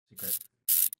bit.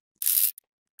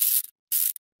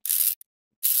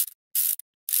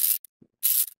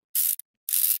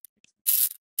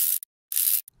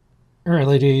 All right,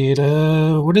 lady,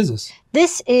 what is this?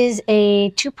 This is a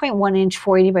 2.1 inch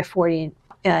 480 by 40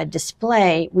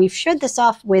 display. We've showed this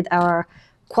off with our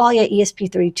Qualia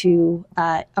ESP32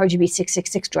 RGB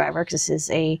 666 driver because this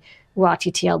is a raw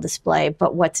TTL display.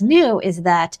 But what's new is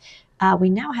that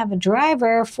we now have a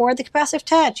driver for the capacitive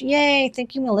touch. Yay!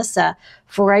 Thank you, Melissa,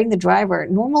 for writing the driver.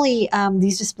 Normally,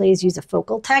 these displays use a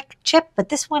focal tech chip, but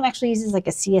this one actually uses like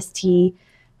a CST,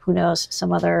 who knows,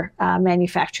 some other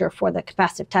manufacturer for the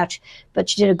capacitive touch, but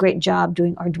she did a great job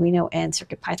doing Arduino and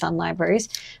CircuitPython libraries.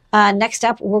 Next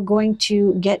up, we're going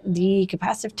to get the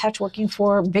capacitive touch working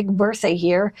for Big Bertha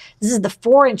here. This is the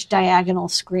 4-inch diagonal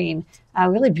screen,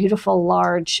 really beautiful,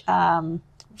 large,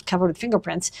 covered with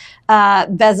fingerprints,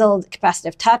 bezeled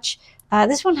capacitive touch.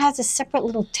 This one has a separate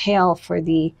little tail for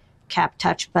the cap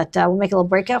touch, but we'll make a little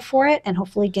breakout for it and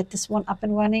hopefully get this one up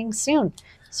and running soon.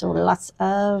 So lots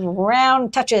of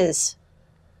round touches.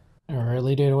 All right,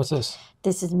 lady, what's this?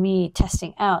 This is me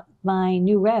testing out my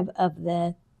new rev of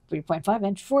the 3.5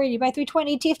 inch 480 by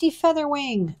 320 TFT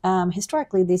Featherwing.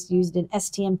 Historically, this used an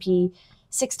STMP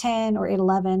 610 or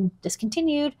 811,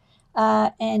 discontinued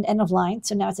and end of line.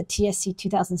 So now it's a TSC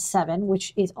 2007,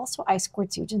 which is also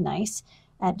I2C, which is nice.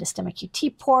 Added a STEMMA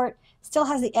QT port. Still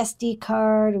has the SD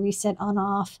card, reset on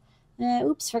off.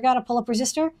 Oops, forgot to pull up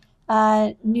resistor.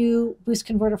 New boost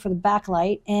converter for the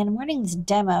backlight, and I'm running this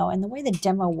demo, and the way the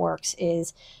demo works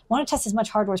is I want to test as much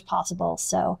hardware as possible.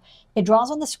 So it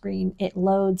draws on the screen, it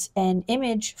loads an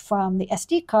image from the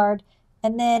SD card,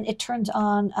 and then it turns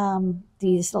on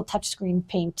these little touchscreen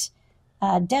paint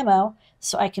demo,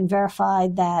 so I can verify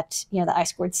that the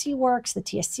I2C works, the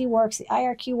TSC works, the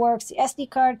IRQ works, the SD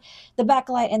card, the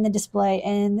backlight, and the display,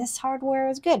 and this hardware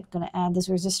is good. Going to add this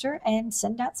resistor and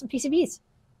send out some PCBs.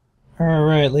 All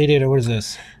right, lady, what is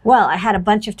this? Well, I had a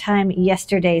bunch of time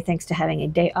yesterday thanks to having a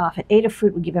day off at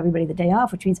Adafruit. We give everybody the day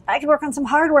off, which means I can work on some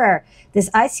hardware. This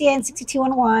ICN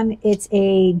 6211, it's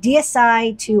a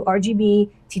DSI to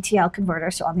RGB TTL converter.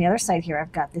 So on the other side here,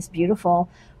 I've got this beautiful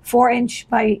 4-inch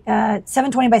by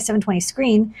 720 by 720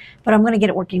 screen, but I'm going to get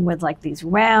it working with like these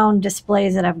round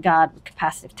displays that I've got,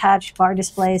 capacitive touch, bar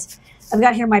displays. I've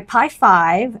got here my Pi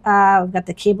 5. I've got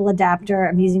the cable adapter.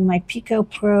 I'm using my Pico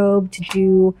probe to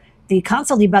do the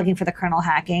console debugging for the kernel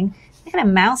hacking. I got a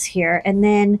mouse here, and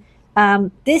then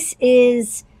this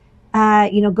is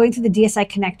going through the DSI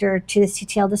connector to the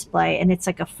CTL display, and it's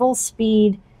like a full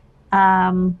speed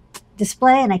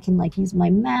display, and I can like use my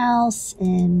mouse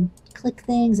and click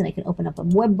things, and I can open up a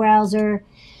web browser.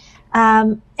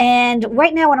 And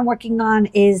right now what I'm working on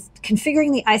is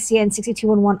configuring the ICN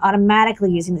 6211 automatically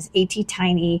using this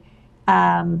ATtiny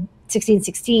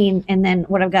 1616. And then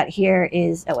what I've got here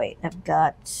is,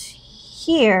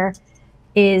 here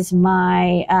is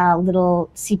my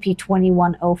little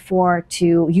CP2104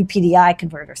 to UPDI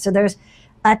converter. So there's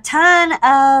a ton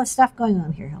of stuff going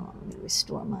on here. Hold on, let me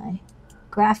restore my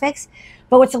graphics.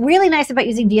 But what's really nice about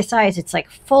using DSI is it's like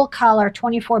full color,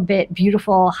 24-bit,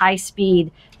 beautiful, high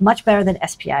speed, much better than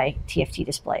SPI TFT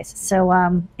displays.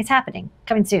 So it's happening,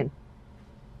 coming soon.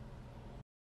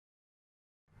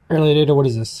 Early data, what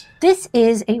is this? This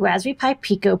is a Raspberry Pi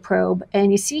Pico probe,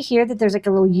 and you see here that there's like a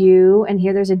little U, and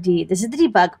here there's a D. This is the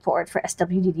debug port for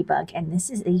SWD debug, and this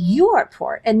is a UART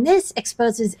port, and this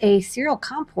exposes a serial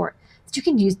COM port that you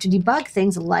can use to debug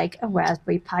things like a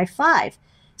Raspberry Pi 5.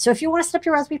 So if you want to set up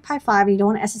your Raspberry Pi 5 and you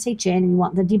don't want to SSH in and you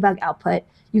want the debug output,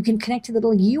 you can connect to the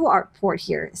little UART port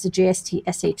here. It's a JST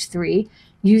SH3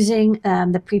 using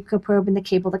the Pico probe and the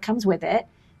cable that comes with it.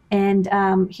 And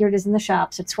here it is in the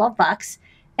shop, so $12.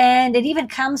 And it even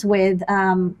comes with,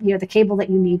 the cable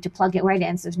that you need to plug it right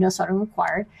in, so there's no soldering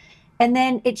required. And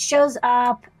then it shows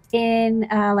up in,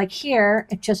 like here,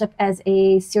 it shows up as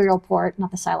a serial port,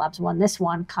 not the Scilabs one, this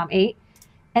one, COM8.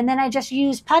 And then I just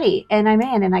use PuTTY, and I'm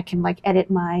in, and I can like edit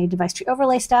my device tree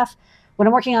overlay stuff. What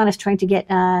I'm working on is trying to get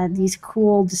these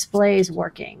cool displays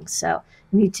working. So I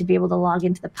need to be able to log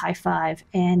into the Pi 5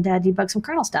 and debug some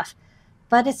kernel stuff.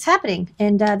 But it's happening,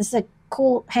 and this is a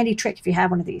cool, handy trick if you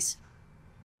have one of these.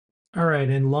 All right,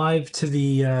 and live to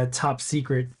the top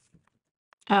secret.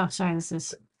 Oh, sorry, this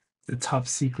is the top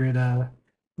secret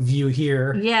view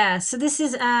here. Yeah, so this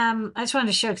is I just wanted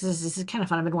to show because this is kind of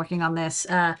fun. I've been working on this.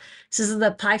 So this is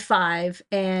the Pi 5,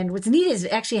 and what's neat is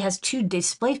it actually has 2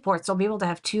 display ports. So I'll be able to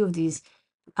have 2 of these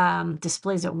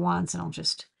displays at once, and I'll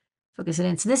just focus it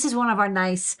in. So this is one of our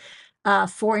nice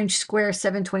 4-inch square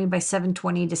 720 by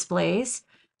 720 displays.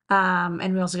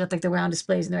 And we also got like the round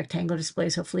displays and the rectangular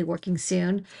displays, hopefully working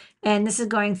soon. And this is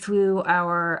going through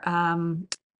our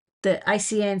the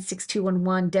ICN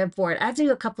 6211 dev board. I have to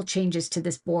do a couple changes to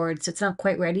this board, so it's not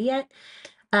quite ready yet.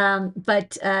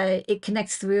 But it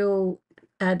connects through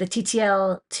the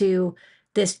TTL to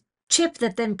this chip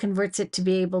that then converts it to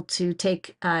be able to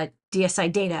take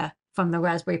DSI data from the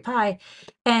Raspberry Pi.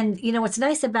 And you know what's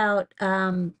nice about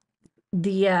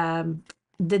the um,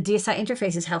 the DSI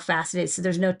interface is how fast it is. So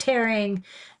there's no tearing.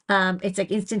 It's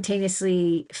like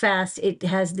instantaneously fast. It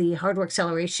has the hardware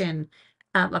acceleration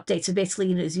update. So basically,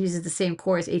 you know, it uses the same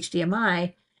core as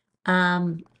HDMI.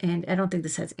 And I don't think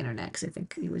this has internet because I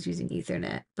think it was using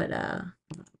Ethernet. But let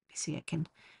me see, I can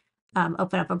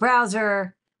open up a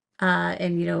browser.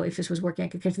 And you know, if this was working, I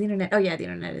could connect to the internet. Oh yeah, the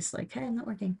internet is like, hey, I'm not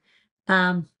working.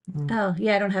 Um, Mm. oh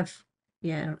yeah, I don't have.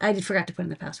 Yeah, I did forgot to put in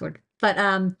the password. But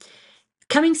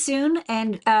coming soon.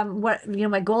 And what you know,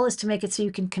 my goal is to make it so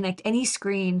you can connect any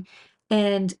screen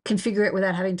and configure it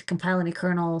without having to compile any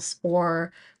kernels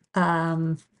or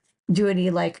um, do any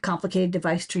like complicated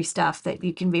device tree stuff. That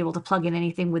you can be able to plug in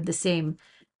anything with the same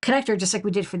connector, just like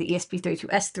we did for the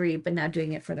ESP32S3, but now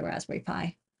doing it for the Raspberry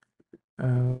Pi.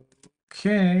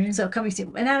 Okay. So coming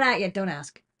soon, and not yet. Don't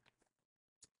ask.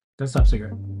 That's top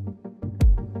secret.